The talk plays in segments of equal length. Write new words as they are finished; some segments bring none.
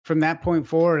from that point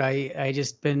forward, I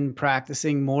just been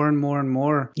practicing more and more and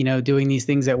more, doing these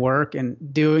things at work and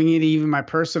doing it even in my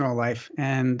personal life.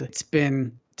 And it's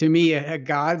been to me a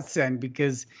godsend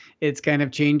because it's kind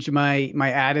of changed my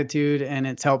attitude and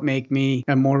it's helped make me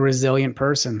a more resilient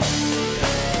person.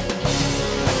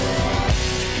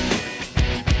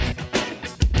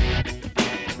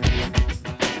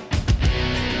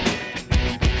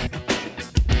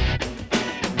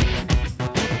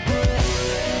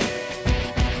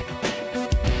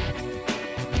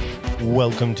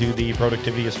 Welcome to the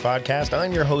Productivityist Podcast.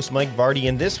 I'm your host, Mike Vardy,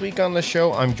 and this week on the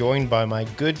show, I'm joined by my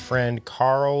good friend,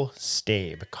 Karl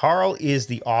Staib. Karl is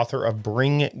the author of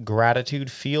Bring Gratitude,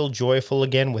 Feel Joyful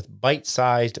Again with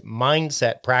Bite-Sized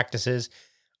Mindset Practices.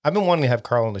 I've been wanting to have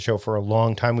Karl on the show for a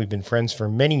long time. We've been friends for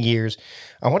many years.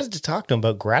 I wanted to talk to him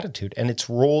about gratitude and its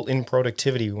role in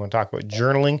productivity. We want to talk about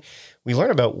journaling. We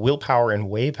learn about willpower and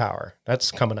way power.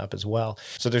 That's coming up as well.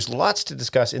 So there's lots to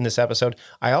discuss in this episode.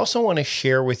 I also want to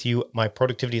share with you my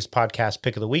Productivityist Podcast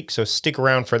pick of the week, so stick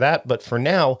around for that. But for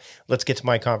now, let's get to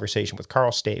my conversation with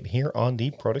Karl Staib here on the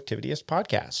Productivityist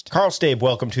Podcast. Karl Staib,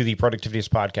 welcome to the Productivityist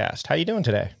Podcast. How are you doing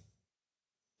today?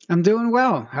 I'm doing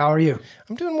well. How are you?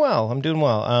 I'm doing well.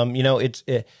 It's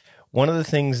one of the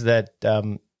things that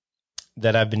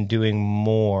I've been doing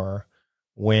more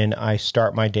when I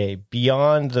start my day,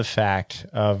 beyond the fact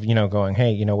of, going,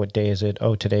 hey, what day is it?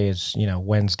 Oh, today is,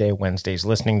 Wednesday. Wednesday's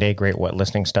listening day. Great. What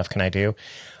listening stuff can I do?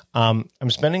 I'm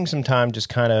spending some time just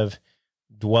kind of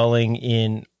dwelling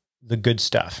in the good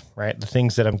stuff, right? The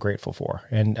things that I'm grateful for.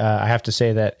 And I have to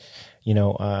say that,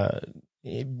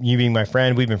 you being my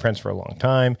friend, we've been friends for a long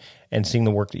time, and seeing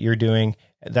the work that you're doing,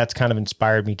 that's kind of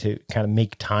inspired me to kind of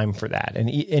make time for that. And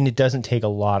it doesn't take a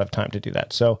lot of time to do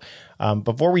that. So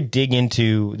before we dig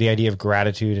into the idea of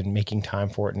gratitude and making time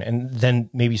for it, and then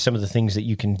maybe some of the things that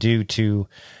you can do to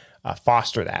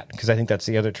foster that, because I think that's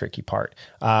the other tricky part.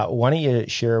 Why don't you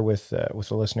share with the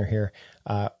listener here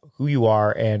who you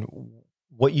are and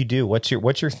what you do? What's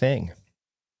your thing?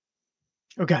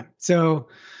 Okay. So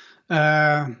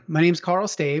my name's Karl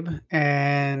Staib,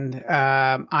 and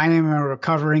I am a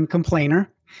recovering complainer.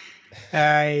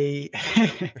 Not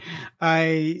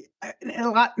a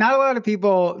lot of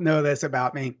people know this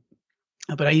about me,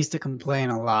 but I used to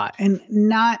complain a lot, and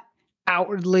not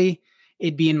outwardly.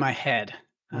 It'd be in my head,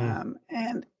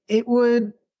 and it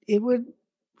would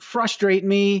frustrate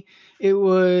me. It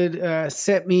would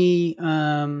set me.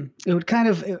 It would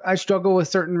I struggle with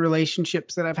certain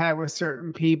relationships that I've had with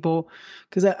certain people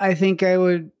because I think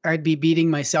I'd be beating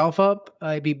myself up.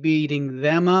 I'd be beating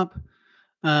them up.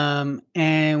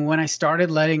 And when I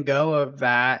started letting go of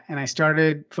that and I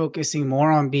started focusing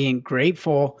more on being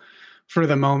grateful for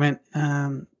the moment,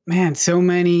 man, so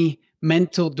many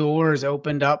mental doors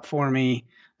opened up for me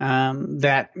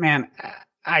that, man,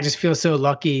 I just feel so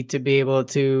lucky to be able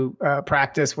to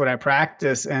practice what I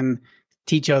practice and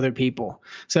teach other people.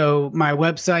 So my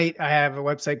website, I have a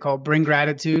website called Bring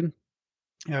Gratitude.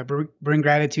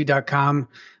 Bringgratitude.com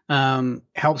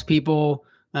helps people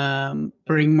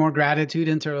bring more gratitude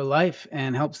into their life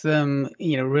and helps them,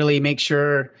 really make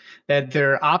sure that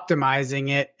they're optimizing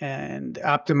it and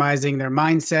optimizing their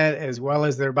mindset as well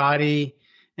as their body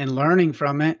and learning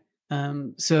from it,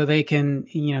 so they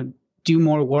can, do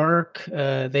more work.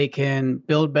 They can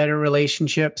build better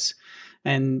relationships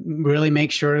and really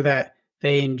make sure that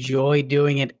they enjoy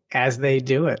doing it as they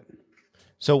do it.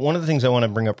 So one of the things I want to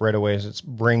bring up right away is it's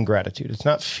bring gratitude. It's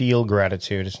not feel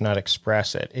gratitude. It's not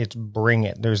express it. It's bring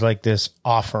it. There's like this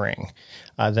offering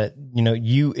that,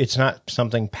 it's not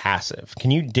something passive.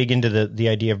 Can you dig into the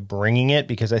idea of bringing it?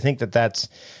 Because I think that's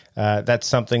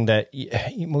something that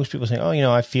most people say,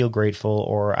 oh, I feel grateful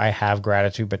or I have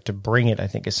gratitude, but to bring it, I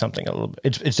think is something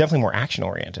it's definitely more action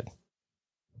oriented.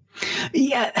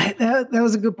 Yeah, that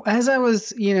was a good, as I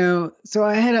was, so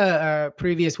I had a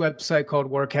previous website called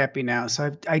Work Happy Now.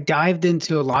 So I dived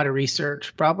into a lot of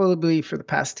research, probably for the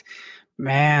past,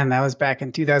 that was back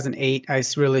in 2008. I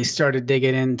really started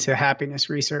digging into happiness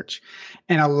research,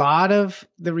 and a lot of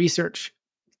the research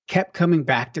kept coming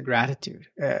back to gratitude.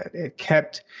 It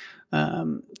kept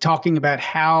talking about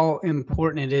how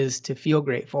important it is to feel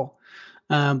grateful.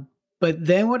 But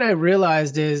then what I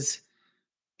realized is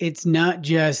it's not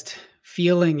just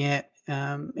feeling it.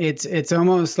 It's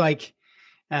almost like,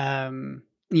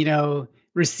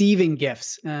 receiving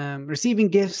gifts. Receiving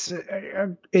gifts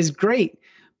is great,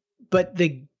 but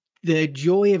the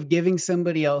joy of giving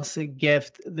somebody else a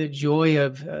gift, the joy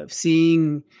of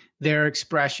seeing their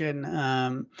expression,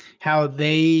 how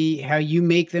you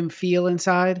make them feel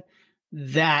inside,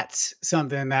 that's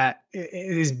something that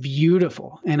is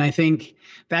beautiful. And I think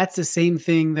that's the same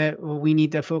thing that we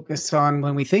need to focus on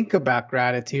when we think about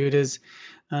gratitude is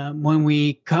when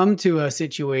we come to a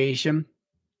situation,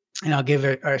 and I'll give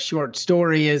a short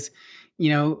story is,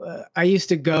 I used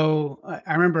to go,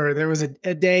 I remember there was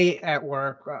a day at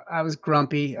work, I was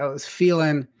grumpy. I was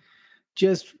feeling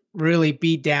just really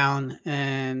beat down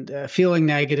and feeling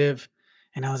negative.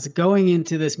 And I was going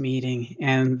into this meeting,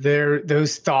 and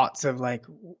those thoughts of like,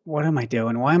 what am I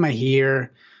doing? Why am I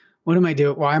here? What am I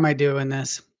doing? Why am I doing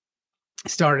this?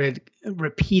 Started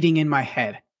repeating in my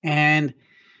head. And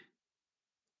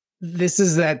this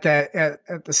is at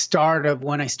the start of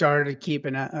when I started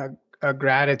keeping a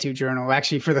gratitude journal,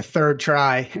 actually for the third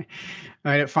try,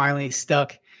 when it finally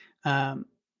stuck.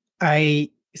 I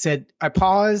I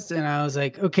paused and I was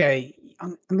like, okay,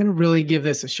 I'm going to really give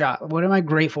this a shot. What am I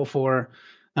grateful for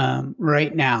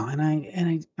right now?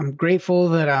 I'm grateful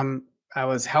that I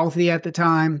was healthy at the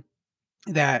time,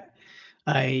 that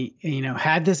I,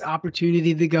 had this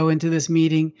opportunity to go into this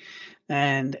meeting,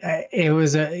 and it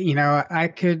was I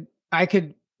could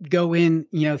go in,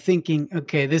 thinking,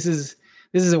 okay, this is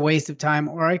a waste of time,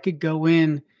 or I could go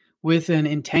in with an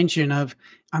intention of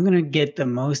I'm going to get the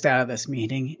most out of this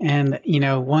meeting. And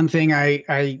one thing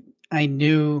I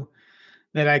knew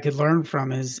that I could learn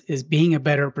from is being a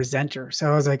better presenter.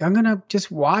 So I was like, I'm going to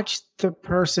just watch the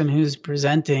person who's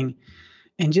presenting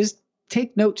and just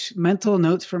take notes, mental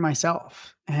notes for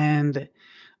myself. And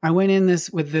I went in this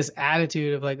with this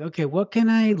attitude of like, okay, what can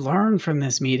I learn from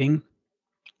this meeting?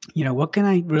 What can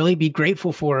I really be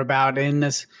grateful for about in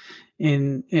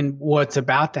what's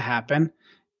about to happen?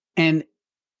 And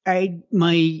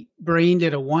my brain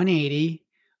did a 180.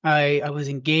 I was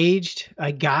engaged.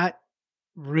 I got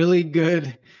really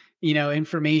good,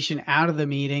 information out of the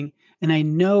meeting. And I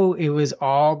know it was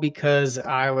all because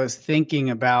I was thinking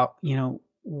about,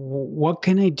 what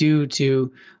can I do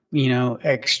to,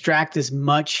 extract as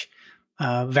much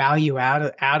value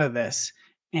out of this?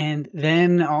 And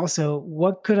then also,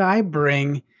 what could I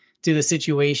bring to the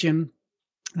situation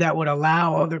that would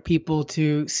allow other people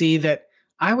to see that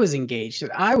I was engaged,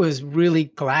 that I was really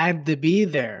glad to be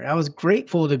there. I was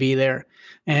grateful to be there.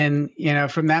 And,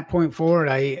 from that point forward,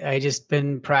 I just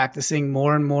been practicing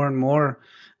more and more and more,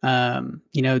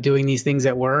 doing these things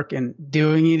at work and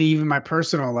doing it even in my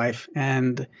personal life.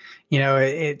 And,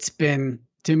 it's been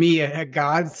to me a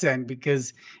godsend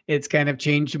because it's kind of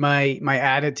changed my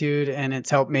attitude, and it's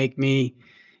helped make me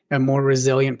a more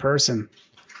resilient person.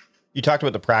 You talked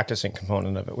about the practicing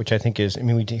component of it, which I think is,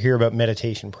 we hear about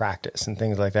meditation practice and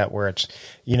things like that, where it's,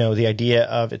 the idea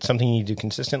of it's something you do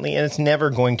consistently, and it's never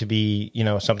going to be,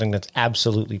 something that's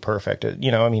absolutely perfect.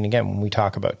 Again, when we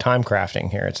talk about time crafting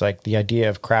here, it's like the idea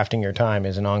of crafting your time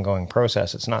is an ongoing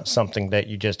process. It's not something that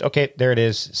you just, okay, there it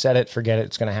is, set it, forget it,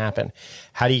 it's going to happen.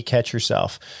 How do you catch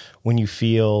yourself when you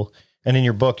feel, and in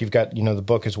your book, you've got, the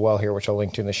book as well here, which I'll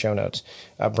link to in the show notes,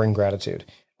 Bring Gratitude.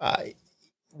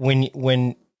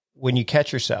 When you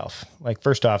catch yourself, like,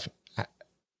 first off,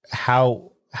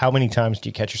 how many times do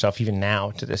you catch yourself even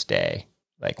now to this day?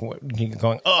 Like, you're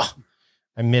going, oh,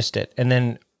 I missed it. And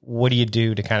then what do you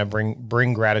do to kind of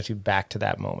bring gratitude back to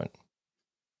that moment?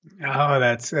 Oh,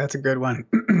 that's a good one.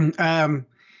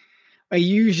 I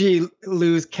usually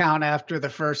lose count after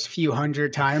the first few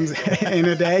hundred times in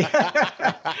a day.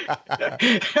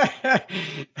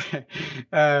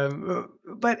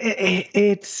 But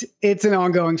it's an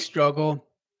ongoing struggle.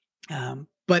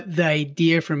 But the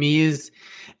idea for me is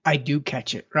I do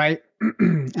catch it, right?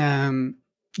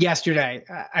 Yesterday,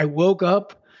 I woke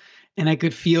up and I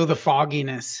could feel the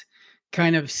fogginess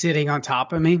kind of sitting on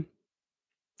top of me.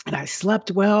 And I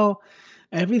slept well.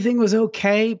 Everything was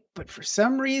okay. But for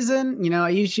some reason, I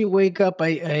usually wake up,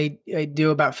 I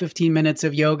do about 15 minutes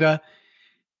of yoga,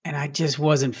 and I just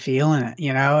wasn't feeling it,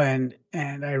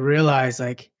 and I realized,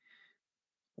 like,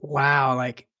 wow,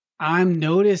 like, I'm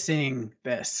noticing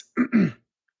this.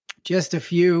 Just a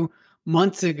few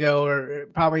months ago, or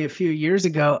probably a few years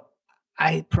ago,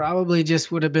 I probably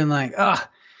just would have been like, oh,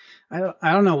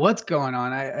 I don't know what's going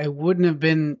on. I wouldn't have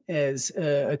been as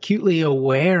acutely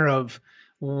aware of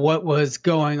what was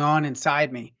going on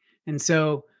inside me. And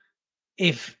so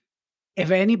if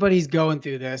anybody's going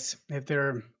through this, if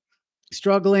they're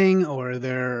struggling, or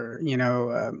they're,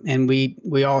 and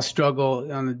we all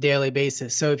struggle on a daily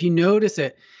basis. So if you notice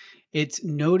it, it's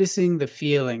noticing the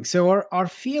feeling. So our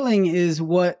feeling is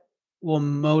what will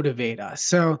motivate us.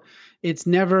 So it's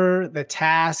never the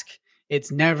task.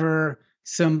 It's never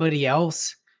somebody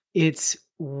else. It's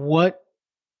what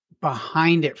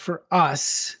behind it for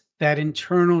us, that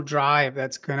internal drive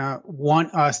that's going to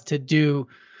want us to do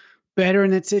better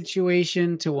in that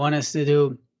situation, to want us to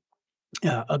do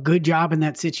a good job in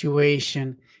that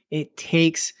situation. It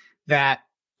takes that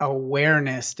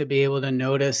awareness to be able to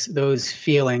notice those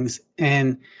feelings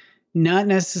and not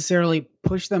necessarily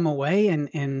push them away,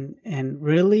 and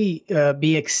really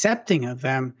be accepting of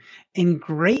them and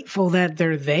grateful that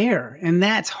they're there. And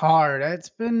that's hard. It's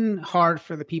been hard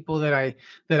for the people that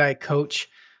I coach.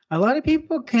 A lot of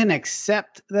people can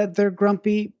accept that they're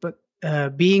grumpy, but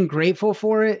being grateful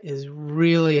for it is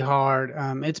really hard.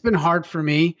 It's been hard for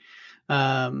me,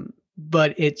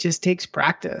 but it just takes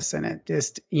practice, and it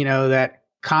just, that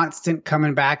constant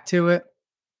coming back to it.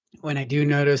 When I do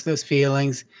notice those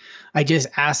feelings, I just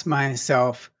ask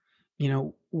myself,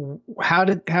 why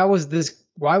was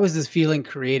this feeling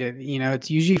created? It's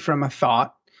usually from a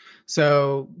thought.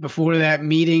 So before that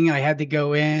meeting, I had to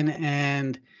go in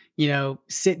and,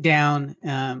 sit down,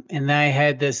 and then I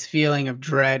had this feeling of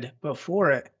dread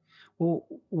before it. Well,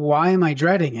 why am I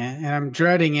dreading it? And I'm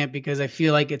dreading it because I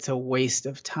feel like it's a waste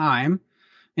of time.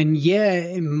 And yeah,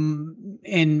 and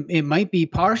it might be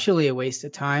partially a waste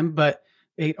of time, but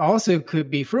it also could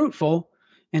be fruitful.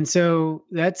 And so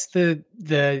that's the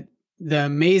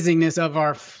amazingness of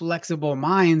our flexible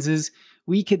minds, is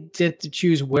we could get to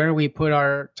choose where we put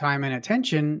our time and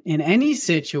attention in any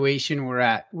situation we're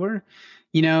at.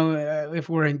 If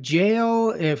we're in jail,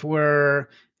 if we're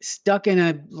stuck in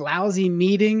a lousy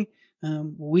meeting,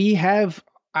 we have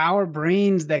our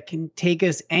brains that can take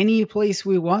us any place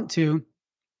we want to,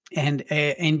 and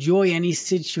enjoy any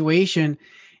situation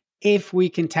if we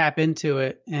can tap into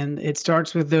it. And it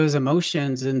starts with those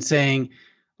emotions and saying,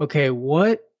 okay,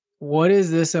 what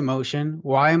is this emotion?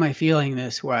 Why am I feeling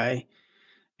this way?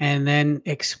 And then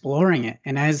exploring it.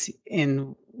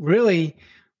 And really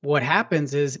what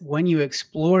happens is, when you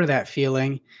explore that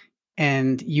feeling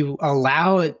and you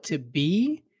allow it to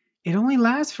be, it only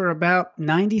lasts for about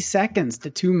 90 seconds to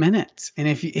 2 minutes. And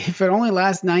if it only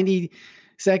lasts 90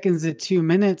 seconds to 2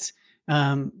 minutes,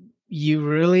 you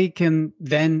really can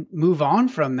then move on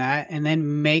from that and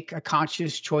then make a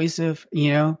conscious choice of,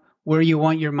 where you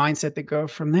want your mindset to go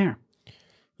from there.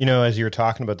 As you were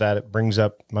talking about that, it brings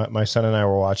up my son and I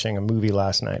were watching a movie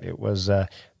last night. It was the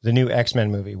new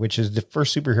X-Men movie, which is the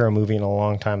first superhero movie in a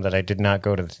long time that I did not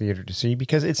go to the theater to see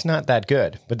because it's not that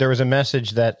good. But there was a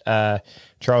message that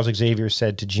Charles Xavier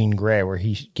said to Jean Grey, where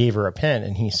he gave her a pen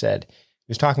and he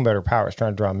was talking about her powers,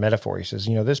 trying to draw a metaphor. He says,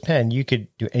 this pen, you could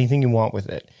do anything you want with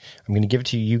it. I'm going to give it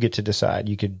to you. You get to decide.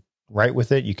 You could write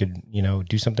with it. You could,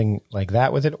 do something like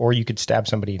that with it, or you could stab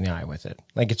somebody in the eye with it.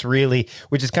 Like, it's really,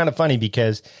 which is kind of funny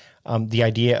because the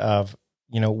idea of,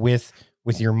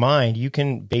 with your mind, you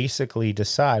can basically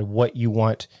decide what you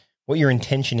want, what your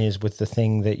intention is with the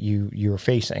thing that you're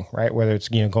facing, right? Whether it's,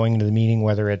 going into the meeting,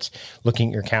 whether it's looking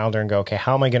at your calendar and go, okay,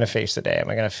 how am I going to face the day? Am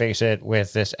I going to face it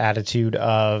with this attitude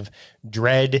of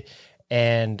dread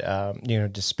and,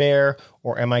 despair,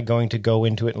 or am I going to go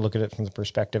into it and look at it from the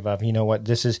perspective of,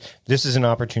 this is an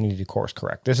opportunity to course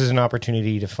correct. This is an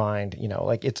opportunity to find,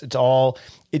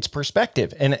 it's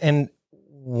perspective. And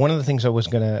one of the things I was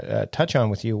going to touch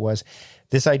on with you was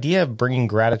this idea of bringing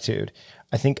gratitude.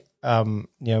 I think,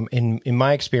 in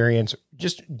my experience,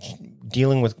 just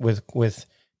dealing with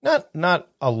not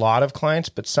a lot of clients,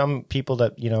 but some people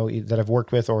that, that I've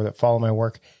worked with or that follow my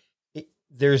work,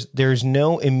 there's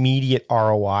no immediate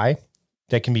ROI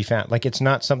that can be found. Like, it's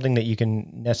not something that you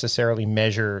can necessarily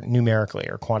measure numerically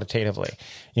or quantitatively.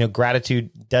 Gratitude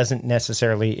doesn't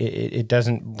necessarily, it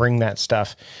doesn't bring that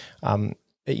stuff,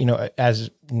 as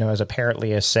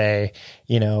apparently as, say,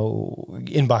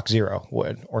 inbox zero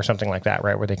would, or something like that,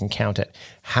 right? Where they can count it.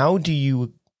 How do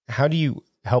you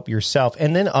help yourself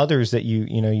and then others that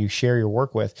you share your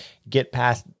work with get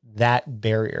past that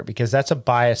barrier? Because that's a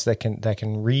bias that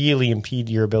can really impede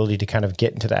your ability to kind of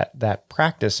get into that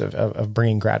practice of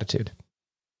bringing gratitude.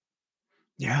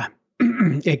 Yeah,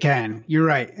 it can. You're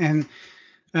right. And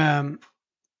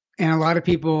a lot of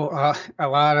people,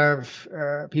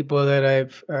 people that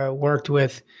I've worked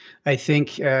with, I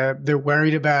think they're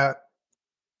worried about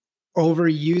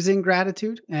overusing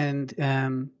gratitude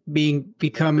and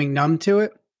becoming numb to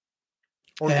it.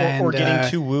 Or getting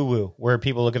too woo-woo, where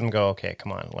people look at them and go, okay,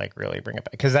 come on, like, really bring it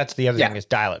back. Because that's the other thing, is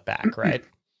dial it back, right?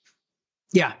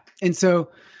 Yeah. And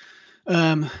so,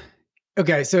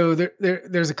 okay, so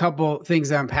there's a couple things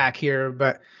to unpack here,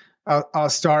 but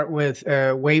I'll start with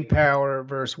wave power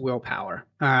versus willpower.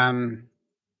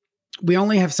 We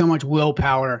only have so much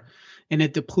willpower, and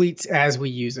it depletes as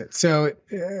we use it. So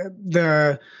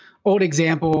the old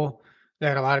example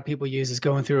that a lot of people use is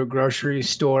going through a grocery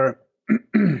store.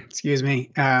 Excuse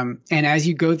me. And as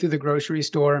you go through the grocery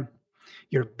store,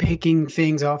 you're picking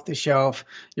things off the shelf.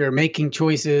 You're making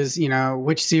choices.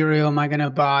 Which cereal am I going to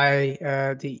buy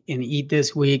and eat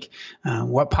this week?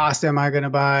 What pasta am I going to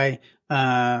buy?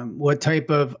 What type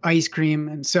of ice cream,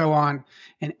 and so on.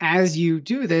 And as you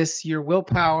do this, your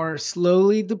willpower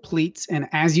slowly depletes. And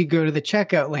as you go to the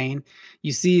checkout lane,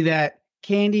 you see that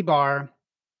candy bar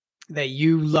that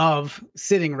you love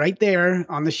sitting right there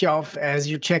on the shelf as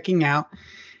you're checking out.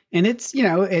 And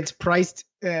it's priced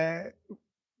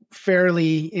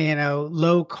fairly,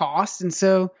 low cost. And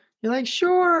so you're like,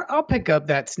 sure, I'll pick up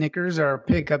that Snickers or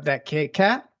pick up that Kit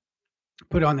Kat,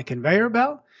 put on the conveyor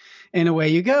belt, and away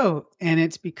you go. And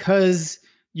it's because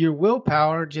your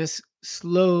willpower just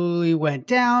slowly went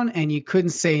down and you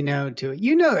couldn't say no to it.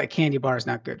 That candy bar is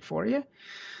not good for you.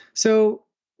 So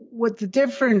what the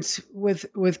difference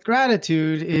with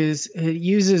gratitude is, it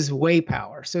uses way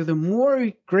power. So the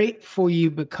more grateful you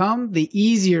become, the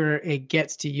easier it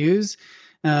gets to use.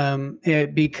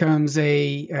 It becomes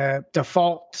a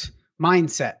default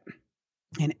mindset.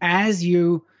 And as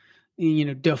you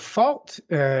default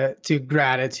to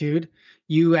gratitude,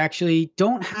 you actually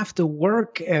don't have to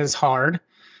work as hard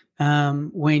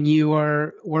when you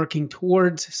are working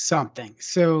towards something.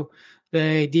 So the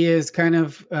idea is kind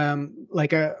of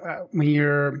like when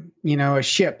you're a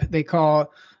ship. They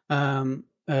call I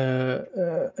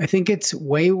think it's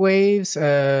waves.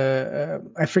 I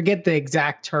forget the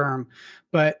exact term,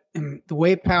 but the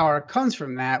wave power comes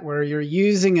from that, where you're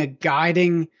using a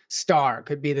guiding star. It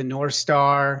could be the North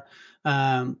Star,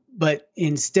 but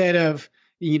instead of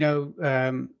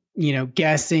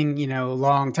guessing, a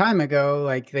long time ago,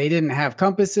 like they didn't have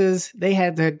compasses, they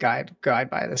had to guide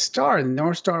by the star. And the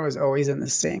North Star was always in the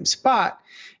same spot.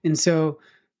 And so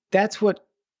that's what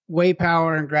way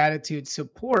power and gratitude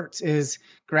supports. Is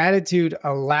gratitude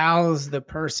allows the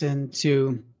person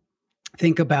to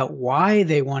think about why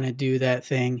they want to do that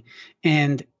thing.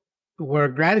 And where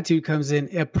gratitude comes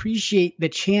in, appreciate the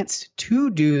chance to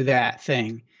do that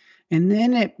thing. And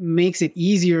then it makes it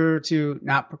easier to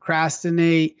not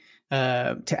procrastinate,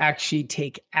 to actually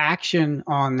take action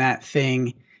on that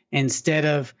thing, instead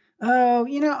of, I'm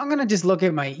going to just look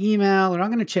at my email, or I'm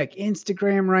going to check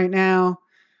Instagram right now,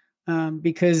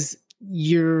 because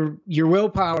your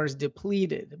willpower is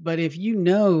depleted. But if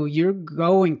you're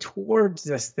going towards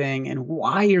this thing and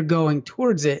why you're going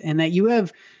towards it, and that you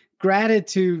have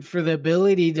gratitude for the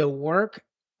ability to work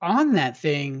on that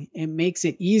thing, it makes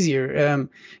it easier.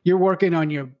 You're working on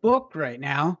your book right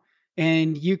now,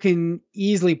 and you can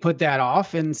easily put that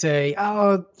off and say,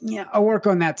 oh, yeah, I'll work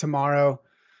on that tomorrow.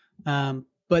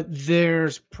 But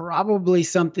there's probably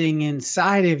something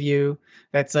inside of you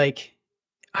that's like,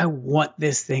 I want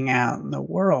this thing out in the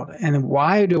world. And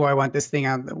why do I want this thing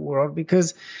out in the world?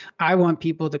 Because I want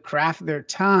people to craft their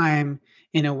time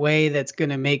in a way that's going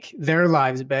to make their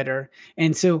lives better.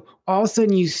 And so all of a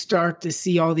sudden you start to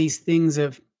see all these things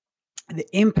of the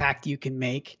impact you can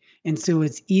make. And so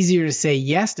it's easier to say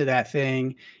yes to that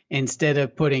thing instead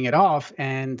of putting it off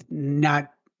and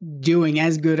not doing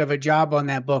as good of a job on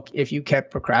that book if you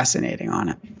kept procrastinating on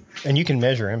it. And you can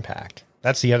measure impact.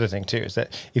 That's the other thing too, is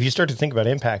that if you start to think about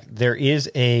impact,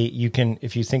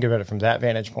 if you think about it from that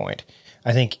vantage point,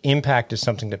 I think impact is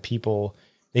something that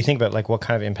they think about, like, what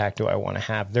kind of impact do I want to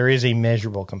have? There is a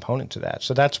measurable component to that.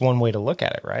 So that's one way to look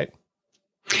at it, right?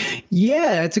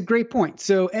 Yeah, that's a great point.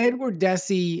 So Edward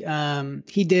Deci,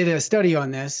 he did a study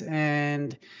on this.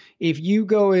 And if you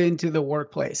go into the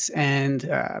workplace and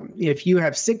if you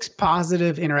have 6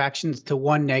 positive interactions to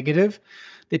 1 negative,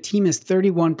 the team is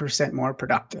 31% more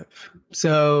productive.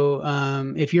 So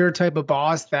if you're a type of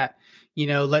boss that,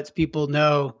 lets people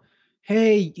know,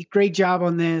 hey, great job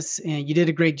on this, and you did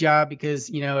a great job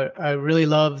because, I really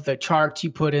love the charts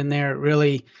you put in there. It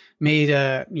really made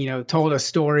told a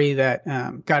story that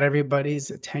got everybody's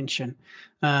attention.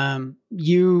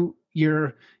 You're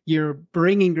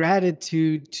bringing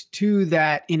gratitude to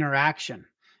that interaction.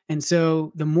 And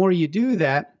so the more you do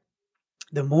that,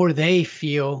 the more they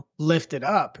feel lifted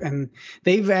up. And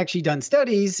they've actually done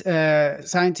studies,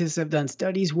 scientists have done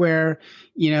studies where,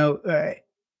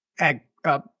 a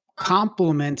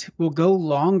compliment will go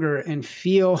longer and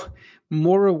feel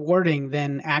more rewarding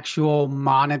than actual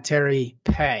monetary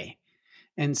pay.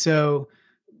 And so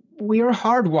we are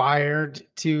hardwired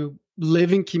to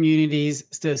live in communities,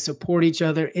 to support each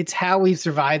other. It's how we've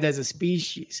survived as a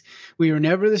species. We were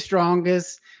never the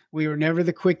strongest. We were never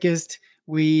the quickest.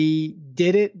 We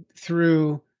did it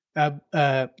through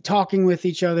talking with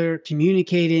each other,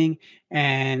 communicating,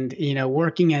 and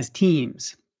working as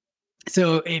teams.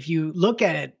 So if you look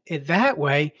at it that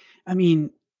way, I mean,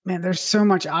 man, there's so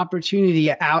much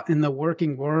opportunity out in the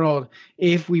working world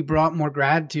if we brought more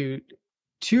gratitude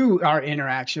to our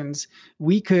interactions,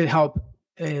 we could help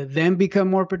them become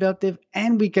more productive,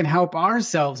 and we can help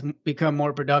ourselves become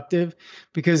more productive,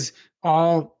 because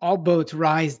all boats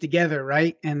rise together,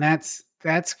 right? And that's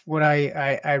what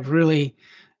I really,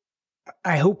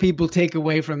 I hope people take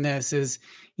away from this is,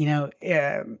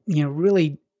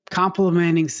 really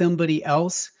complimenting somebody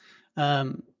else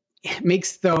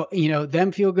makes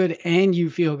them feel good and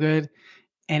you feel good,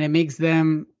 and it makes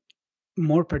them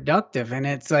more productive. And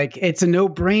it's like, it's a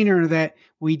no-brainer that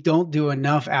we don't do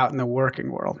enough out in the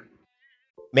working world.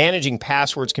 Managing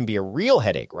passwords can be a real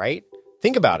headache, right?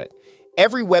 Think about it.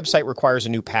 Every website requires a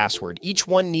new password. Each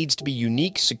one needs to be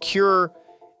unique, secure,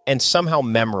 and somehow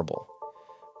memorable.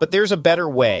 But there's a better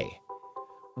way.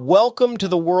 Welcome to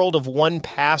the world of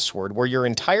 1Password, where your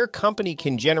entire company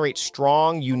can generate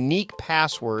strong, unique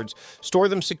passwords, store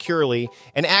them securely,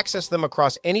 and access them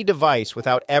across any device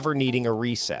without ever needing a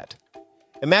reset.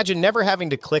 Imagine never having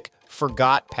to click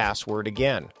Forgot Password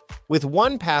again. With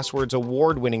 1Password's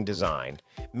award-winning design,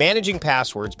 managing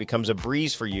passwords becomes a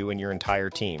breeze for you and your entire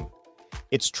team.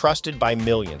 It's trusted by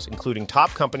millions, including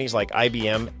top companies like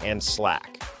IBM and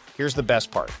Slack. Here's the best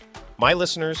part. My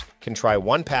listeners can try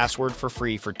 1Password for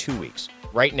free for 2 weeks.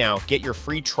 Right now, get your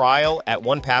free trial at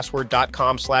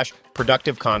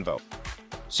onepassword.com/productiveconvo.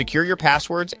 Secure your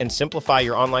passwords and simplify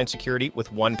your online security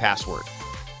with 1Password.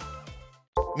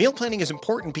 Meal planning is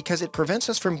important because it prevents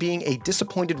us from being a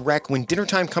disappointed wreck when dinner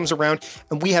time comes around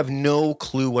and we have no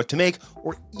clue what to make,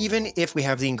 or even if we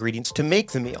have the ingredients to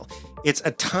make the meal. It's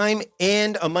a time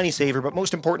and a money saver, but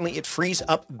most importantly, it frees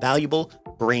up valuable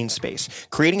brain space.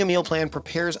 Creating a meal plan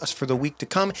prepares us for the week to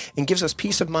come and gives us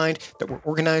peace of mind that we're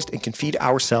organized and can feed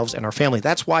ourselves and our family.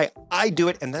 That's why I do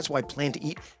it, and that's why Plan to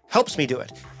Eat helps me do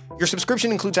it. Your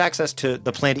subscription includes access to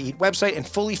the Plan to Eat website and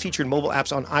fully featured mobile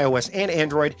apps on iOS and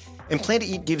Android. And Plan to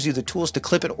Eat gives you the tools to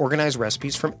clip and organize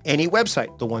recipes from any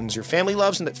website, the ones your family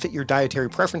loves and that fit your dietary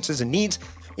preferences and needs.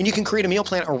 And you can create a meal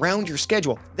plan around your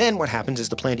schedule. Then what happens is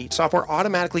the Plan to Eat software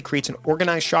automatically creates an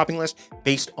organized shopping list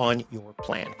based on your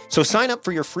plan. So sign up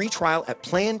for your free trial at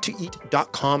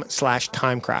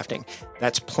plantoeat.com/timecrafting.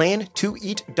 That's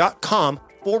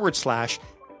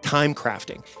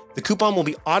plantoeat.com/timecrafting. The coupon will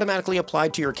be automatically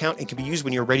applied to your account and can be used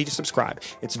when you're ready to subscribe.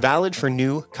 It's valid for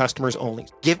new customers only.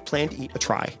 Give Plan to Eat a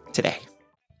try today.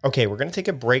 Okay, we're going to take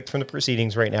a break from the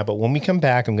proceedings right now, but when we come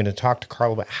back, I'm going to talk to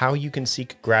Karl about how you can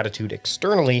seek gratitude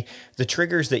externally, the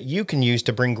triggers that you can use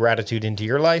to bring gratitude into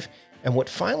your life, and what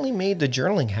finally made the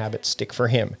journaling habit stick for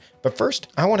him. But first,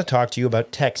 I want to talk to you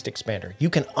about Text Expander. You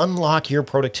can unlock your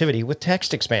productivity with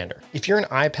Text Expander. If you're an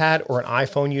iPad or an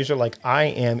iPhone user like I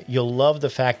am, you'll love the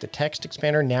fact that Text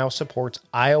Expander now supports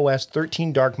iOS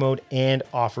 13 dark mode and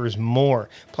offers more.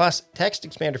 Plus, Text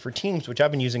Expander for Teams, which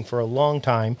I've been using for a long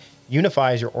time,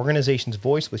 unifies your organization's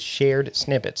voice with shared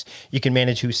snippets. You can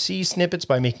manage who sees snippets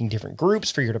by making different groups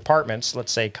for your departments.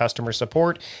 Let's say customer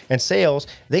support and sales.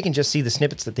 They can just see the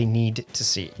snippets that they need to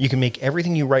see. You can make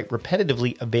everything you write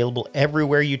repetitively available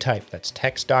everywhere you type. That's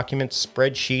text documents,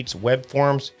 spreadsheets, web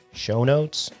forms, show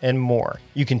notes, and more.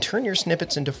 You can turn your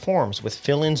snippets into forms with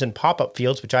fill-ins and pop-up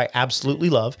fields, which I absolutely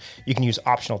love. You can use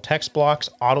optional text blocks,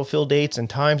 autofill dates and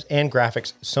times, and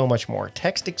graphics, so much more.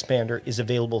 Text Expander is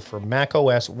available for Mac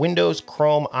OS, Windows,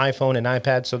 Chrome, iPhone, and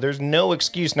iPad, so there's no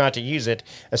excuse not to use it,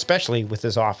 especially with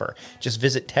this offer. Just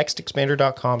visit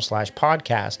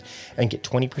textexpander.com/podcast and get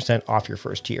 20% off your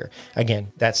first year.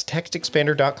 Again, that's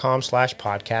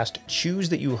textexpander.com/podcast. Choose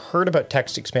that you heard about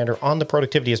Text Expander on the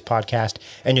Productivityist podcast,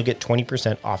 and you'll get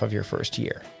 20% off of your first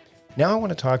year. Now I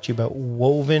want to talk to you about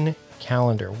Woven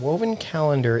Calendar. Woven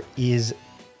Calendar is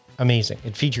amazing.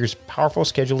 It features powerful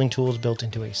scheduling tools built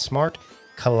into a smart,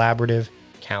 collaborative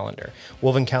calendar.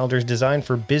 Woven Calendar is designed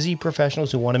for busy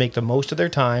professionals who want to make the most of their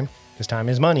time, because time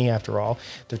is money after all.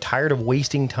 They're tired of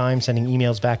wasting time sending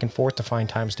emails back and forth to find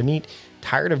times to meet,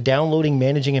 tired of downloading,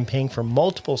 managing, and paying for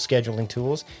multiple scheduling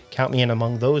tools. Count me in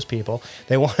among those people.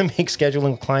 They want to make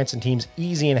scheduling with clients and teams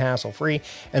easy and hassle-free,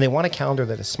 and they want a calendar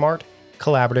that is smart,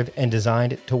 collaborative, and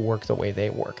designed to work the way they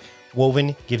work.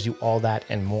 Woven gives you all that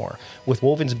and more. With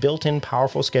Woven's built-in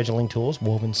powerful scheduling tools,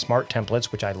 Woven's smart templates,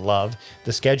 which I love,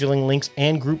 the scheduling links,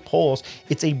 and group polls,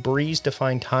 it's a breeze to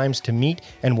find times to meet,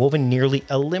 and Woven nearly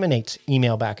eliminates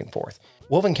email back and forth.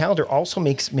 Woven Calendar also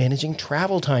makes managing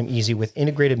travel time easy with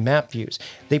integrated map views.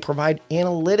 They provide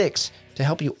analytics to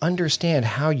help you understand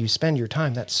how you spend your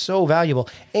time. That's so valuable.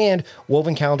 And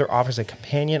Woven Calendar offers a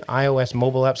companion iOS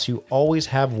mobile app, so you always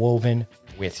have Woven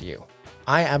with you.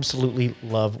 I absolutely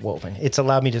love Woven. It's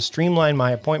allowed me to streamline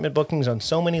my appointment bookings on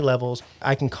so many levels.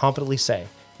 I can confidently say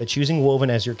that choosing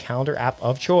Woven as your calendar app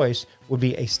of choice would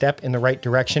be a step in the right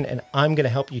direction, and I'm going to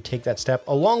help you take that step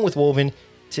along with Woven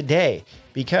today.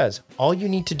 because all you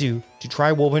need to do to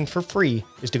try Woven for free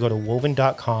is to go to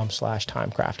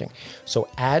woven.com/timecrafting. So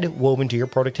add Woven to your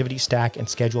productivity stack and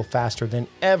schedule faster than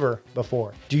ever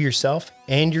before. Do yourself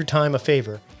and your time a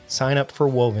favor. Sign up for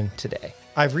Woven today.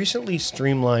 I've recently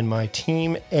streamlined my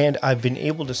team, and I've been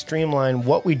able to streamline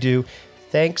what we do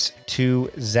thanks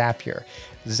to Zapier.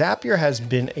 Zapier has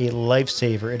been a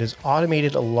lifesaver. It has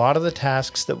automated a lot of the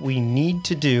tasks that we need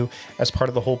to do as part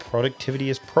of the whole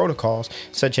Productivityist protocols,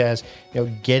 such as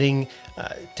getting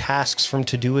tasks from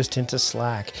Todoist into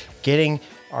Slack, getting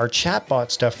our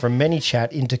chatbot stuff from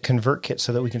ManyChat into ConvertKit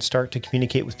so that we can start to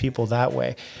communicate with people that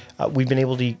way. We've been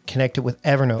able to connect it with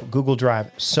Evernote, Google Drive,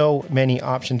 so many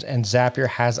options, and Zapier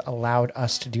has allowed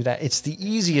us to do that. It's the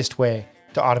easiest way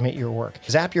to automate your work.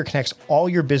 Zapier connects all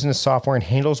your business software and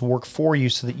handles work for you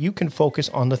so that you can focus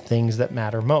on the things that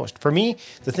matter most. For me,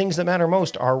 the things that matter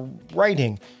most are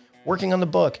writing, working on the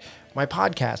book, my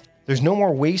podcast. There's no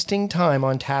more wasting time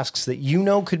on tasks that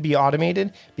could be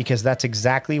automated, because that's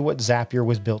exactly what Zapier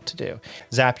was built to do.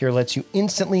 Zapier lets you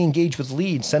instantly engage with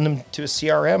leads, send them to a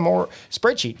CRM or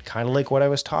spreadsheet, kind of like what I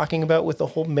was talking about with the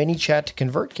whole ManyChat to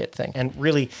ConvertKit thing. And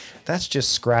really, that's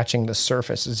just scratching the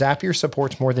surface. Zapier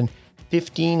supports more than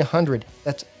 1,500.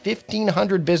 That's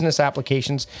 1,500 business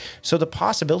applications. So the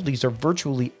possibilities are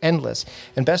virtually endless.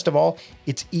 And best of all,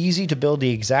 it's easy to build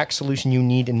the exact solution you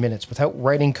need in minutes without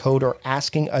writing code or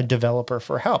asking a developer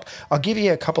for help. I'll give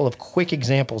you a couple of quick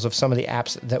examples of some of the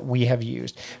apps that we have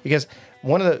used, because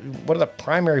one of the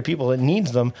primary people that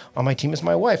needs them on my team is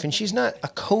my wife, and she's not a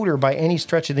coder by any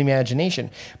stretch of the imagination,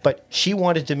 but she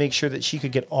wanted to make sure that she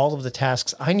could get all of the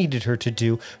tasks I needed her to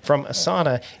do from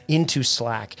Asana into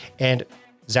Slack, and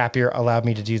Zapier allowed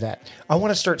me to do that. I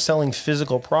want to start selling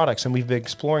physical products, and we've been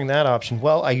exploring that option.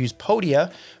 Well, I use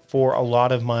Podia for a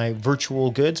lot of my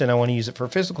virtual goods, and I want to use it for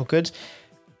physical goods.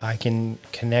 I can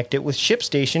connect it with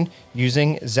ShipStation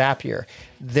using Zapier.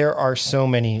 There are so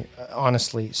many,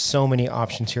 honestly, so many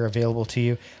options here available to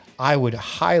you. I would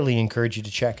highly encourage you to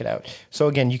check it out. So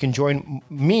again, you can join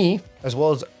me as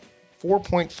well as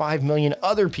 4.5 million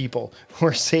other people who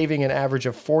are saving an average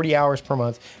of 40 hours per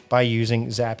month by using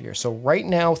Zapier. So right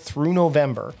now through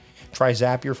November, try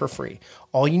Zapier for free.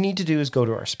 All you need to do is go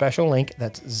to our special link.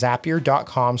 That's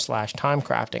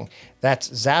zapier.com/timecrafting. That's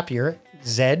Zapier,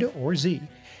 Z or Z,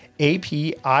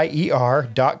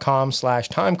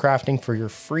 APIER.com/timecrafting for your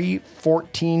free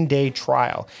 14-day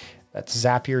trial. That's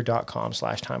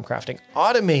zapier.com/timecrafting.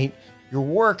 Automate your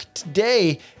work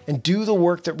today and do the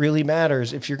work that really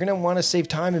matters. If you're going to want to save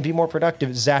time and be more productive,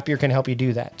 Zapier can help you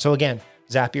do that. So again,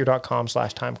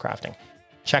 zapier.com/timecrafting.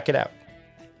 Check it out.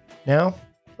 Now,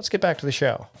 let's get back to the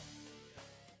show.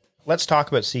 Let's talk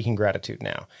about seeking gratitude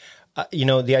now.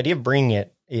 The idea of bringing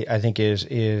it, I think,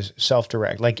 is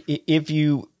self-direct. Like if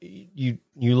you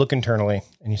look internally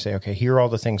and you say, okay, here are all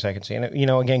the things I can see. And,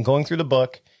 again, going through the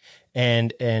book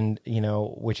and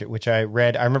which I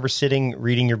read, I remember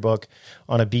reading your book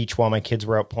on a beach while my kids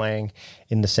were out playing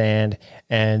in the sand.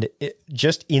 And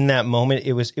just in that moment,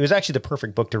 it was actually the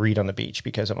perfect book to read on the beach,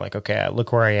 because I'm like, okay,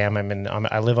 look where I am. I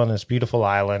live on this beautiful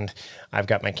island. I've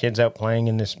got my kids out playing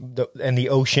in this, and the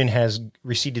ocean has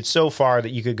receded so far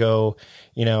that you could go,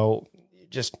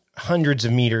 just hundreds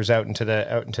of meters out into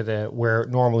the where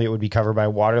normally it would be covered by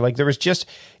water. Like there was just,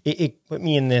 it put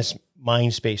me in this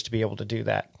mind space to be able to do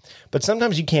that. But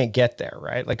sometimes you can't get there,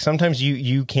 right? Like sometimes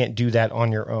you can't do that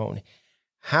on your own.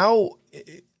 How,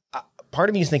 part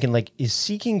of me is thinking, like, is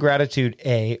seeking gratitude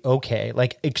okay,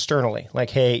 like externally,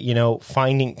 like, hey,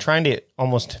 trying to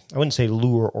almost, I wouldn't say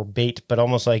lure or bait, but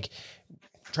almost like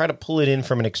try to pull it in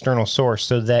from an external source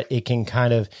so that it can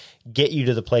kind of get you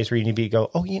to the place where you need to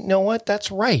go, oh, you know what? That's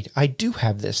right. I do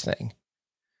have this thing.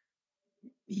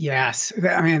 Yes.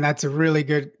 I mean, that's a really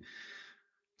good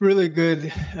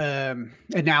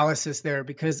analysis there,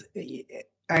 because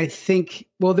I think,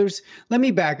 let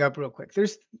me back up real quick.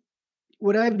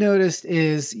 What I've noticed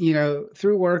is,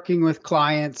 through working with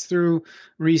clients, through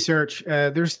research,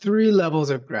 there's 3 levels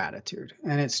of gratitude,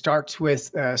 and it starts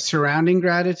with surrounding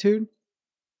gratitude.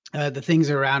 The things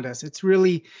around us. It's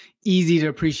really easy to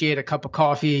appreciate a cup of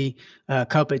coffee, a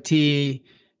cup of tea.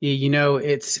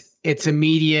 It's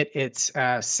immediate. It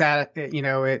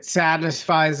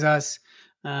satisfies us,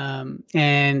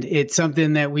 and it's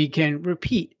something that we can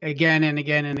repeat again and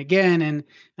again and again,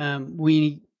 and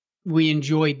we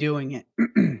enjoy doing it.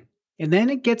 And then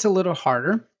it gets a little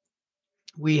harder.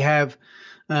 We have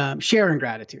sharing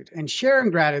gratitude, and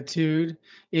sharing gratitude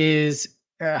is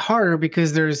harder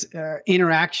because there's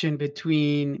interaction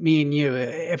between me and you.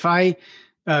 If I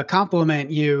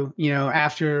compliment you,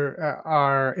 after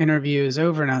our interview is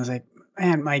over, and I was like,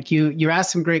 man, Mike, you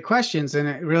asked some great questions, and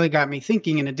it really got me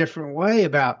thinking in a different way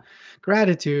about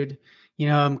gratitude.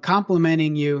 I'm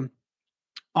complimenting you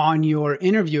on your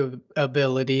interview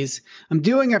abilities. I'm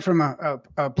doing it from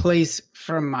a place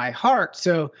from my heart.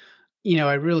 So,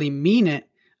 I really mean it.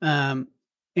 And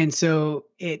so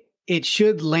it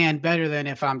should land better than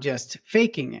if I'm just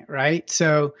faking it, right?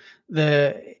 So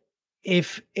the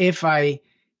if I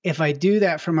do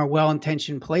that from a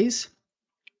well-intentioned place,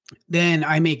 then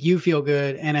I make you feel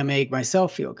good and I make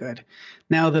myself feel good.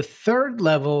 Now, the third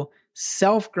level,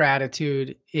 self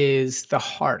gratitude, is the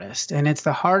hardest. And it's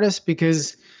the hardest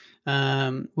because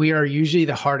we are usually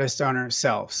the hardest on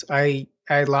ourselves. A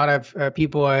lot of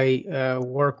people I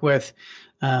work with,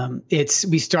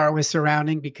 we start with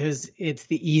surrounding because it's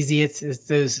the easiest. It's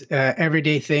those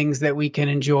everyday things that we can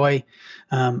enjoy.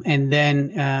 And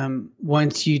then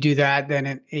once you do that,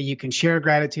 then you can share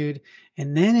gratitude.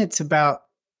 And then it's about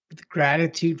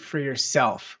gratitude for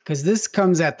yourself, because this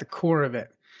comes at the core of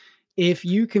it. If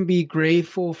you can be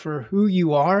grateful for who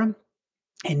you are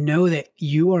and know that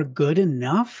you are good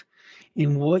enough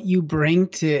in what you bring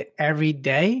to every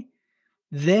day,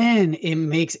 then it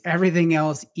makes everything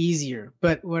else easier.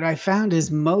 But what I found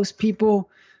is most people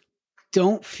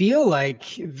don't feel like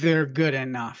they're good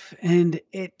enough. And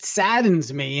it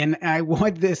saddens me. And I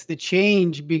want this to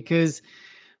change because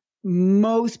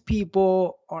most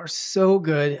people are so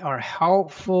good, are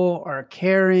helpful, are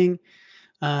caring.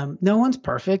 No one's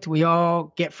perfect. We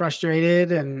all get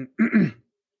frustrated. And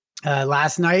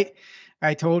last night,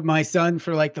 I told my son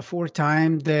for like the fourth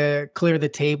time to clear the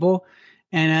table.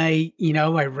 And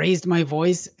I raised my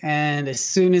voice. And as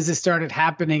soon as it started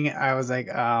happening, I was like,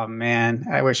 oh man,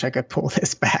 I wish I could pull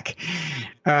this back.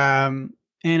 And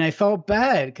I felt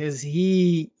bad because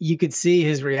you could see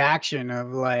his reaction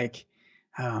of like,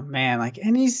 oh man, like,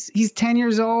 and he's 10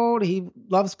 years old. He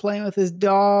loves playing with his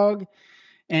dog.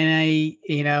 And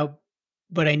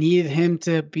but I needed him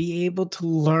to be able to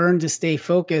learn to stay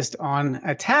focused on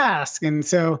a task. And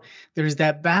so there's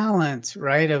that balance,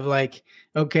 right? Of like,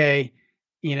 okay,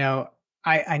 you know,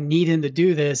 I need him to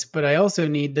do this, but I also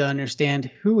need to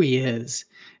understand who he is.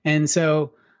 And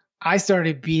so I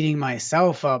started beating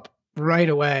myself up right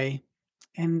away.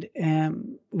 And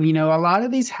a lot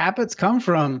of these habits come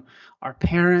from our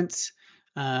parents,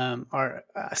 our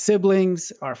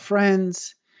siblings, our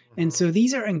friends. And so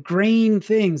these are ingrained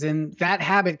things. And that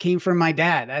habit came from my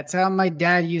dad. That's how my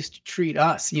dad used to treat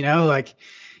us, like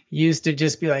he used to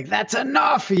just be like, that's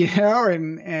enough, and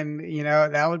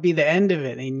that would be the end of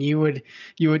it. And you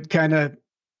would kind of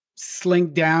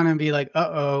slink down and be like,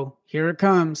 uh-oh, here it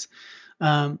comes.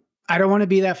 I don't want to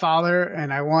be that father,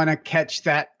 and I want to catch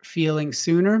that feeling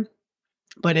sooner,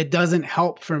 but it doesn't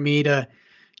help for me to,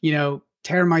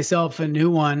 tear myself a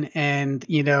new one and,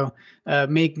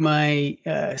 make my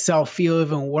self feel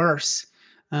even worse.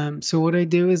 So what I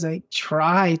do is I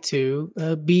try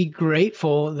to be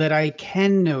grateful that I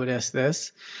can notice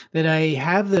this, that I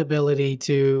have the ability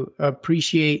to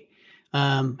appreciate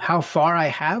how far I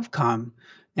have come.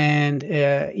 And,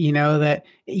 that,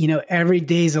 every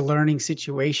day is a learning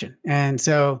situation. And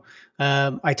so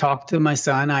I talked to my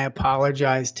son, I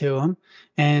apologized to him.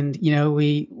 And,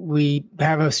 we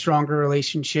have a stronger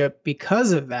relationship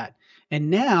because of that. And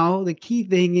now the key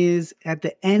thing is at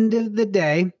the end of the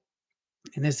day,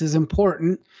 and this is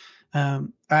important,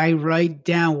 I write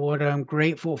down what I'm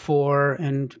grateful for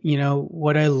and,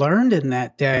 what I learned in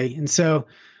that day. And so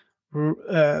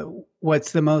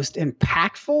what's the most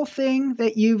impactful thing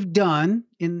that you've done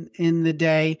in the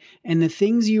day, and the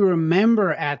things you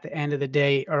remember at the end of the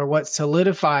day are what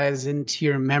solidifies into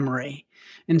your memory.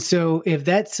 And so if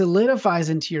that solidifies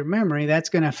into your memory, that's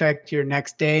going to affect your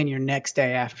next day and your next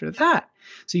day after that.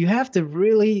 So you have to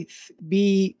really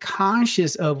be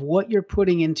conscious of what you're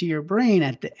putting into your brain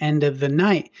at the end of the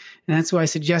night. And that's why I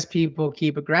suggest people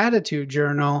keep a gratitude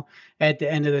journal at the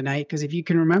end of the night, because if you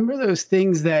can remember those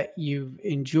things that you've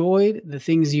enjoyed, the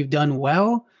things you've done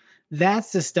well,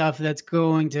 that's the stuff that's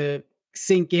going to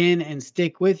sink in and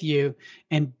stick with you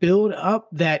and build up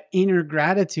that inner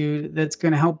gratitude that's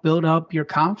going to help build up your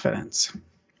confidence.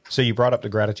 So you brought up the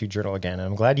gratitude journal again, and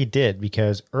I'm glad you did,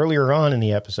 because earlier on in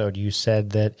the episode, you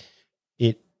said that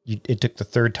it took the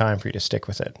third time for you to stick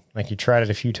with it. Like you tried it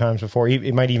a few times before.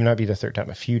 It might even not be the third time,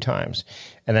 a few times,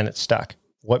 and then it stuck.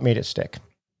 What made it stick?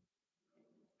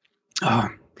 Oh,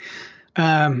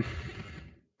 I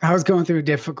was going through a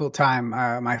difficult time.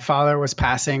 My father was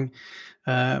passing.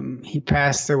 He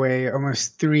passed away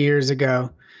almost 3 years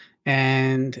ago.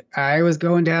 And I was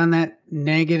going down that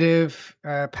negative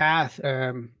path,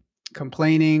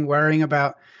 complaining, worrying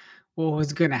about what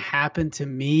was going to happen to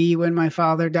me when my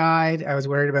father died. I was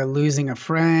worried about losing a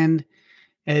friend.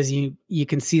 as you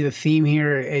can see the theme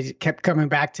here, it kept coming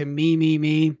back to me, me,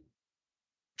 me.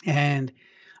 And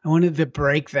I wanted to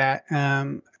break that.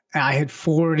 I had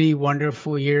 40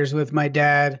 wonderful years with my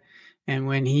dad. And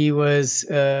when he was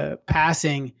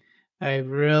passing, I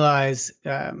realized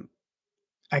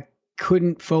I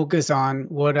couldn't focus on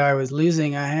what I was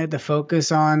losing. I had to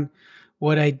focus on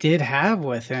what I did have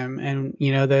with him, and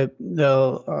the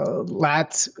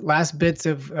last bits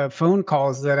of phone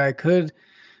calls that I could,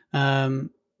 to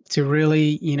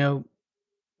really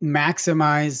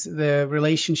maximize the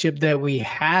relationship that we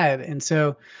had. And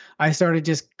so I started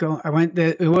just going.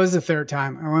 It was the third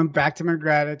time. I went back to my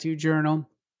gratitude journal,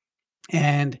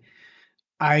 and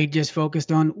I just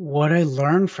focused on what I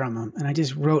learned from him, and I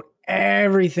just wrote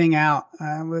everything out.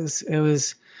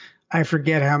 I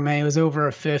forget how many. It was over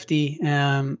a 50,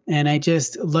 and I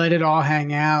just let it all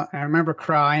hang out. I remember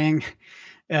crying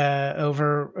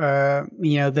over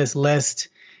this list,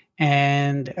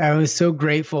 and I was so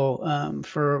grateful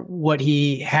for what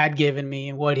he had given me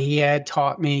and what he had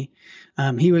taught me.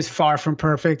 He was far from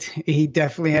perfect. He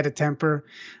definitely had a temper.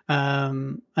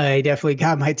 I definitely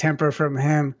got my temper from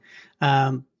him.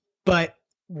 But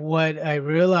what I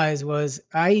realized was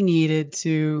I needed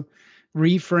to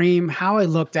reframe how I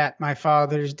looked at my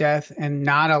father's death and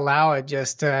not allow it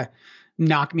just to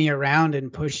knock me around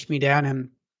and push me down and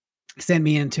send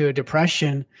me into a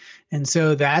depression. And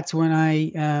so that's when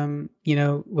I,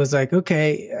 was like,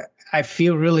 okay, I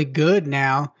feel really good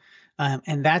now.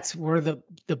 And that's where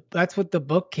that's what the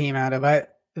book came out of.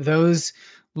 Those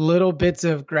little bits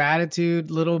of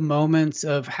gratitude, little moments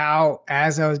of how,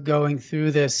 as I was going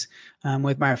through this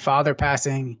with my father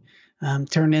passing,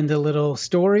 turned into little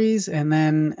stories. And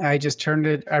then I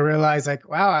realized like,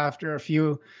 wow, after a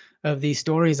few of these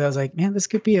stories, I was like, man, this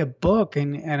could be a book.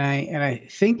 And I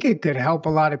think it could help a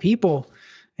lot of people.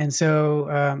 And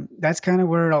so that's kind of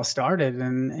where it all started.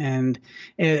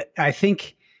 I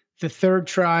think the third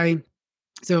try,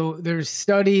 so there's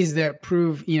studies that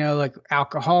prove, like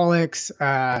alcoholics,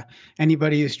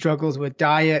 anybody who struggles with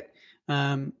diet,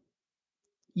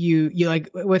 you like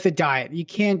with a diet, you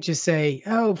can't just say,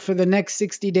 oh, for the next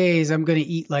 60 days, I'm going to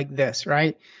eat like this,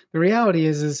 right? The reality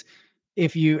is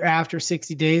if you, after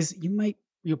 60 days,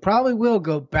 you probably will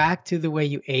go back to the way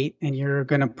you ate and you're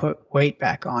going to put weight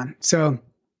back on. So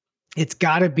it's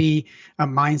got to be a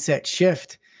mindset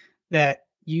shift that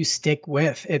you stick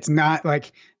with. It's not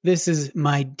like, this is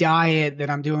my diet that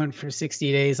I'm doing for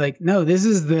 60 days. Like, no, this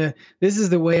is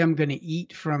the way I'm going to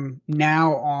eat from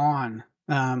now on.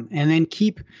 And then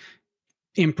keep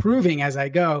improving as I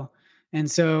go. And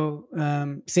so,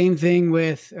 same thing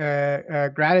with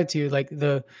gratitude, like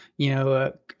a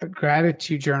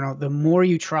gratitude journal. The more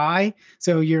you try,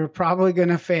 so you're probably going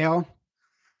to fail.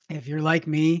 If you're like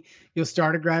me, you'll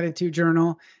start a gratitude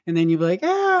journal and then you'll be like,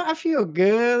 I feel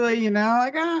good.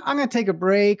 I'm going to take a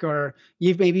break, or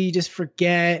maybe you just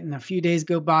forget and a few days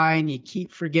go by and you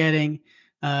keep forgetting.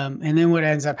 And then what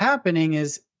ends up happening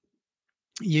is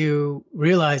you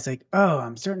realize like, oh,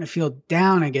 I'm starting to feel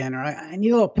down again, or I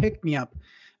need a little pick me up.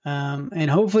 And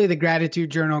hopefully the gratitude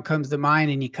journal comes to mind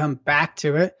and you come back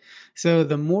to it. So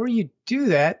the more you do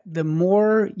that, the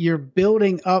more you're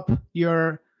building up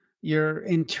your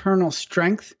internal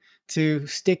strength to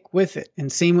stick with it.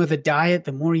 And same with a diet.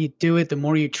 The more you do it, the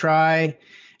more you try.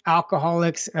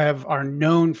 Alcoholics are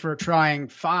known for trying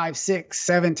 5, 6,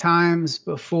 7 times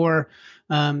before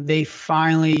they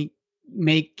finally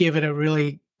give it a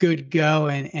really good go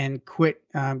and quit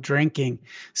drinking.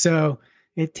 So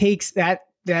it takes that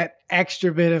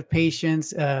extra bit of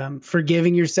patience,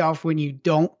 forgiving yourself when you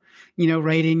don't,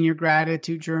 write in your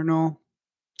gratitude journal,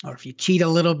 or if you cheat a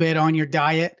little bit on your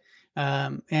diet,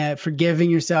 forgiving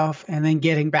yourself and then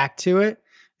getting back to it.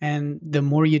 And the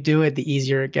more you do it, the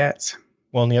easier it gets.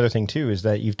 Well, and the other thing too is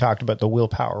that you've talked about the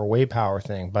willpower, way power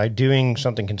thing. By doing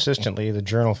something consistently, the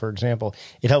journal, for example,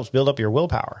 it helps build up your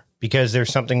willpower, because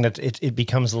there's something that it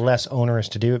becomes less onerous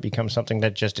to do. It becomes something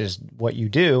that just is what you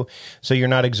do. So you're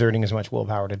not exerting as much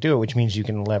willpower to do it, which means you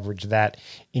can leverage that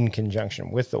in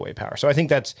conjunction with the way power. So I think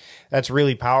that's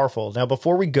really powerful. Now,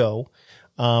 before we go,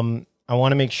 I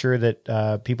want to make sure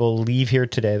that people leave here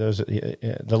today.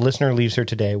 The listener leaves here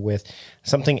today with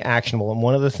something actionable. And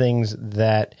one of the things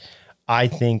that I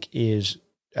think is,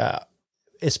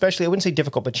 especially, I wouldn't say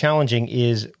difficult, but challenging,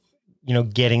 is,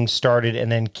 getting started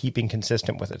and then keeping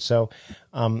consistent with it. So,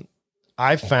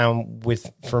 I've found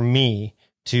for me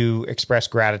to express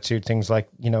gratitude, things like,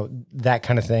 that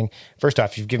kind of thing. First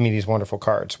off, you've given me these wonderful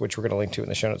cards, which we're going to link to in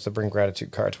the show notes, the Bring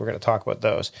Gratitude cards. We're going to talk about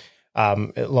those.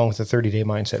 Along with the 30-day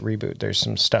mindset reboot. There's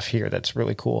some stuff here that's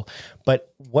really cool.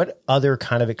 But what other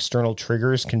kind of external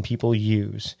triggers can people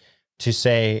use to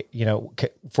say,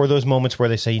 for those moments where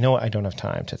they say, you know what, I don't have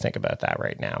time to think about that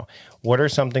right now. What are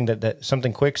something that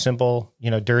something quick, simple,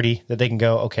 dirty that they can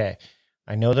go, okay,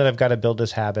 I know that I've got to build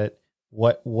this habit.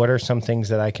 What are some things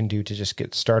that I can do to just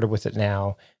get started with it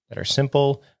now that are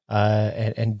simple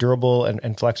and durable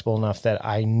and flexible enough that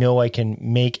I know I can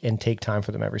make and take time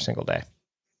for them every single day?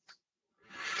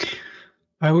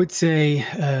 I would say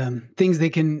things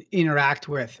they can interact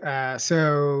with.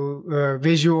 So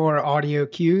visual or audio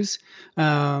cues.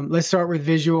 Let's start with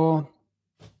visual.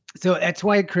 So that's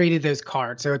why I created those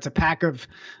cards. So it's a pack of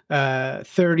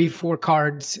 34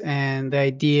 cards. And the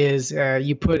idea is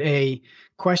you put a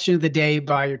question of the day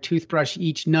by your toothbrush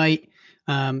each night.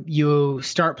 You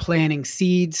start planting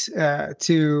seeds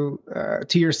to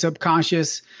your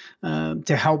subconscious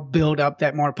to help build up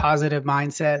that more positive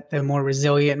mindset, the more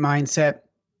resilient mindset.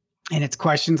 And it's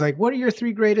questions like, what are your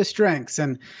 3 greatest strengths?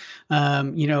 And,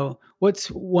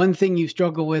 what's one thing you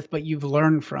struggle with, but you've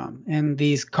learned from? And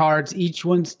these cards, each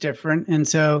one's different. And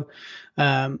so,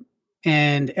 and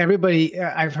everybody,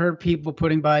 I've heard people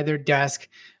putting by their desk,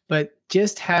 but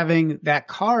just having that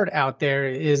card out there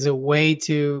is a way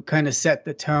to kind of set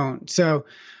the tone. So,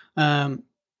 I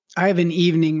have an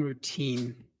evening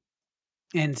routine.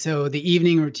 And so the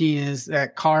evening routine is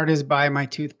that card is by my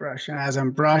toothbrush. And as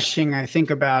I'm brushing, I think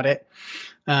about it.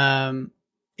 And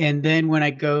then when I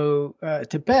go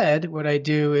to bed, what I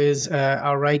do is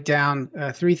I'll write down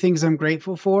 3 things I'm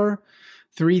grateful for,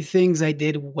 3 things I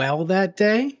did well that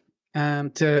day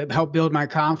to help build my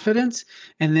confidence.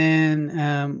 And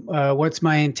then what's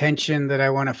my intention that I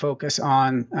want to focus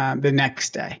on the next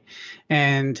day.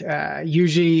 And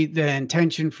usually the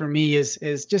intention for me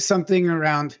is just something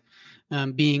around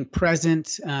being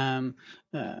present,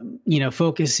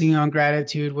 focusing on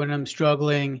gratitude when I'm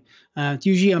struggling. It's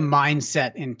usually a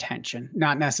mindset intention,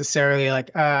 not necessarily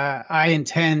like I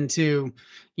intend to,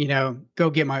 go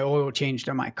get my oil changed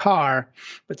on my car,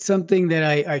 but something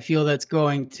that I feel that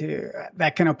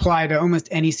can apply to almost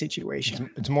any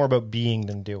situation. It's more about being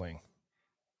than doing.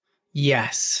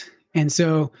 Yes. And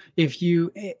so if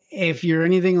you're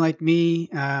anything like me,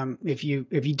 if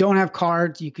you don't have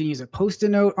cards, you can use a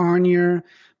Post-it note on your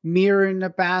mirror in the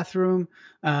bathroom.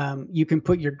 You can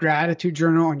put your gratitude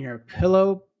journal on your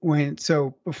pillow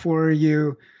before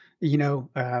you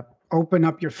open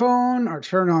up your phone or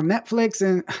turn on Netflix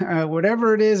and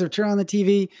whatever it is, or turn on the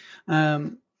TV,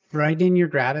 write in your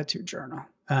gratitude journal.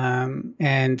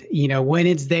 And when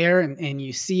it's there and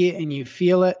you see it and you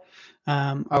feel it.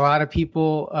 A lot of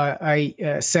people,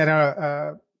 I set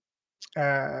a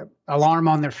alarm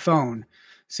on their phone.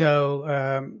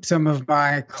 So some of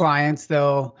my clients,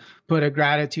 they'll put a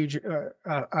gratitude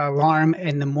alarm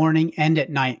in the morning and at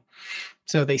night.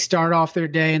 So they start off their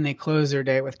day and they close their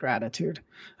day with gratitude.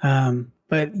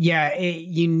 But yeah,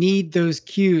 you need those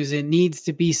cues. It needs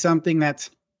to be something that's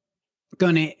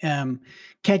going to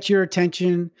catch your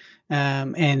attention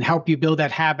and help you build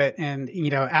that habit. And,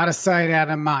 out of sight, out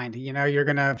of mind, you're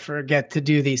going to forget to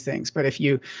do these things. But if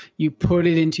you put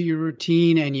it into your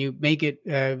routine and you make it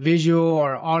visual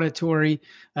or auditory,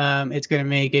 it's going to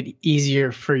make it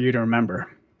easier for you to remember.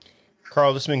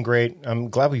 Karl, this has been great. I'm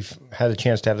glad we've had a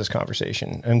chance to have this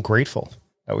conversation. I'm grateful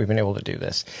that we've been able to do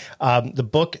this. The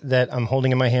book that I'm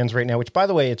holding in my hands right now, which, by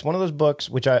the way, it's one of those books,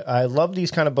 which I love these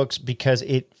kind of books because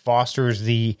it fosters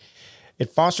the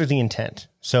intent.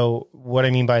 So what I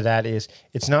mean by that is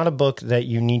it's not a book that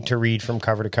you need to read from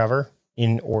cover to cover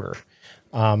in order.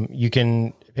 You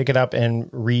can pick it up and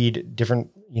read different,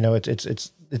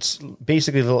 it's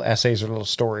basically little essays or little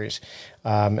stories.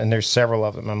 And there's several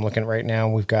of them. I'm looking right now.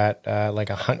 We've got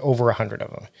over 100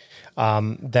 of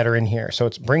them that are in here. So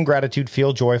it's Bring Gratitude,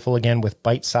 Feel Joyful, again, with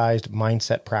bite-sized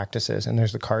mindset practices. And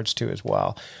there's the cards too as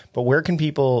well. But where can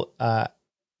people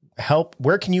help?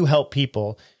 Where can you help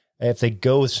people if they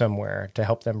go somewhere to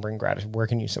help them bring gratitude?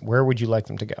 Where would you like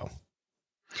them to go?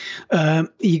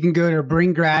 You can go to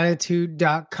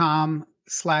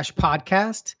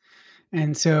bringgratitude.com/podcast.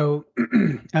 And so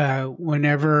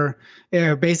whenever,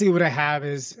 basically what I have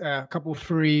is a couple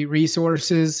free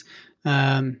resources.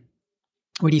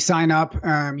 When you sign up,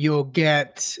 you'll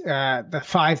get the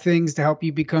 5 things to help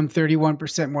you become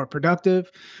 31% more productive.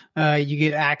 You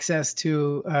get access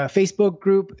to a Facebook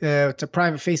group. It's a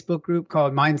private Facebook group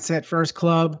called Mindset First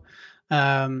Club.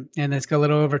 And it's got a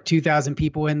little over 2,000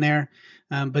 people in there.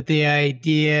 But the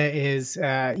idea is,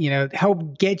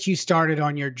 help get you started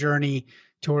on your journey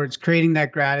towards creating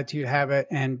that gratitude habit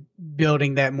and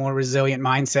building that more resilient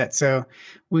mindset. So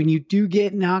when you do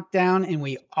get knocked down, and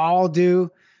we all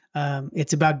do,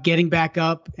 it's about getting back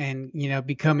up and,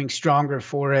 becoming stronger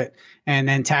for it, and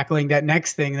then tackling that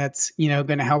next thing that's,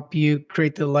 going to help you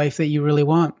create the life that you really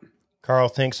want. Karl,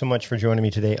 thanks so much for joining me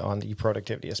today on the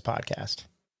Productivityist podcast.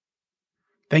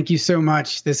 Thank you so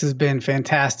much. This has been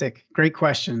fantastic. Great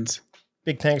questions.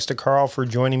 Big thanks to Karl for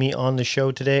joining me on the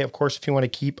show today. Of course, if you want to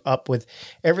keep up with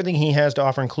everything he has to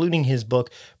offer, including his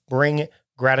book, Bring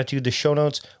Gratitude, the show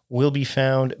notes will be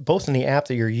found both in the app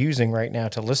that you're using right now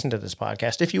to listen to this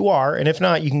podcast, if you are, and if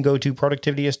not, you can go to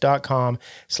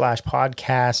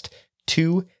productivityist.com/podcast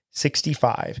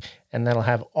 265, and that'll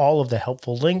have all of the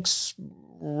helpful links,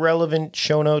 relevant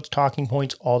show notes, talking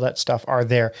points, all that stuff are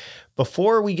there.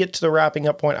 Before we get to the wrapping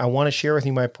up point, I want to share with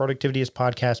you my Productivityist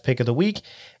podcast pick of the week,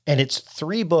 and it's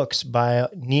 3 books by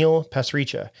Neil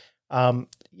Pasricha.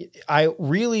 I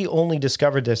really only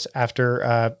discovered this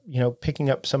after,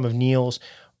 picking up some of Neil's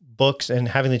books and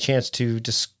having the chance to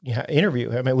just interview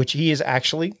him, which he's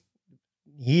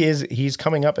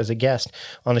coming up as a guest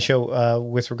on the show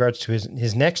with regards to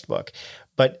his next book.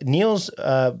 But Neil's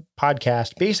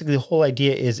podcast, basically the whole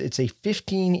idea is it's a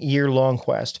 15-year-long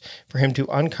quest for him to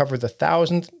uncover the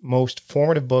 1,000th most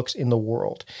formative books in the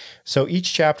world. So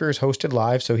each chapter is hosted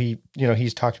live. So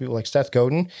he's talked to people like Seth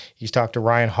Godin. He's talked to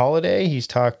Ryan Holiday. He's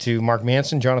talked to Mark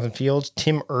Manson, Jonathan Fields,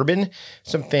 Tim Urban,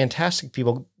 some fantastic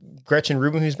people. Gretchen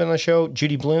Rubin, who's been on the show,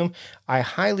 Judy Bloom. I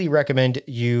highly recommend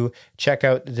you check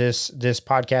out this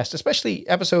podcast, especially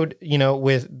episode,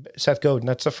 with Seth Godin.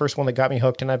 That's the first one that got me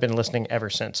hooked, and I've been listening ever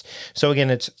since. So again,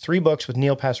 it's 3 books with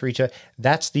Neil Pasricha.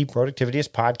 That's the Productivityist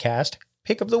podcast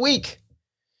pick of the week.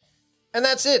 And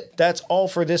that's it. That's all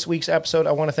for this week's episode.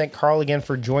 I want to thank Karl again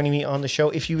for joining me on the show.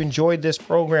 If you enjoyed this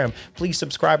program, please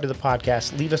subscribe to the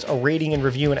podcast. Leave us a rating and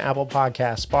review in Apple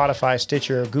Podcasts, Spotify,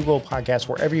 Stitcher, Google Podcasts,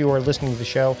 wherever you are listening to the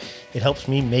show. It helps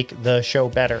me make the show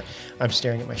better. I'm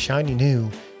staring at my shiny new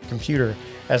computer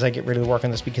as I get ready to work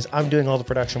on this because I'm doing all the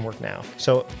production work now.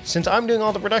 So since I'm doing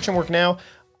all the production work now,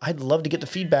 I'd love to get the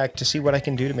feedback to see what I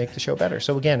can do to make the show better.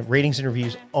 So again, ratings and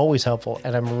reviews, always helpful.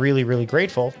 And I'm really, really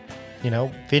grateful,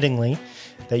 fittingly,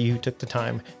 that you took the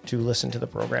time to listen to the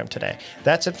program today.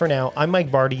 That's it for now. I'm Mike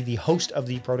Vardy, the host of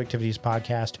the Productivityist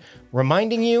podcast,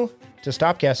 reminding you to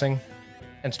stop guessing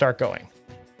and start going.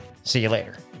 See you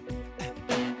later.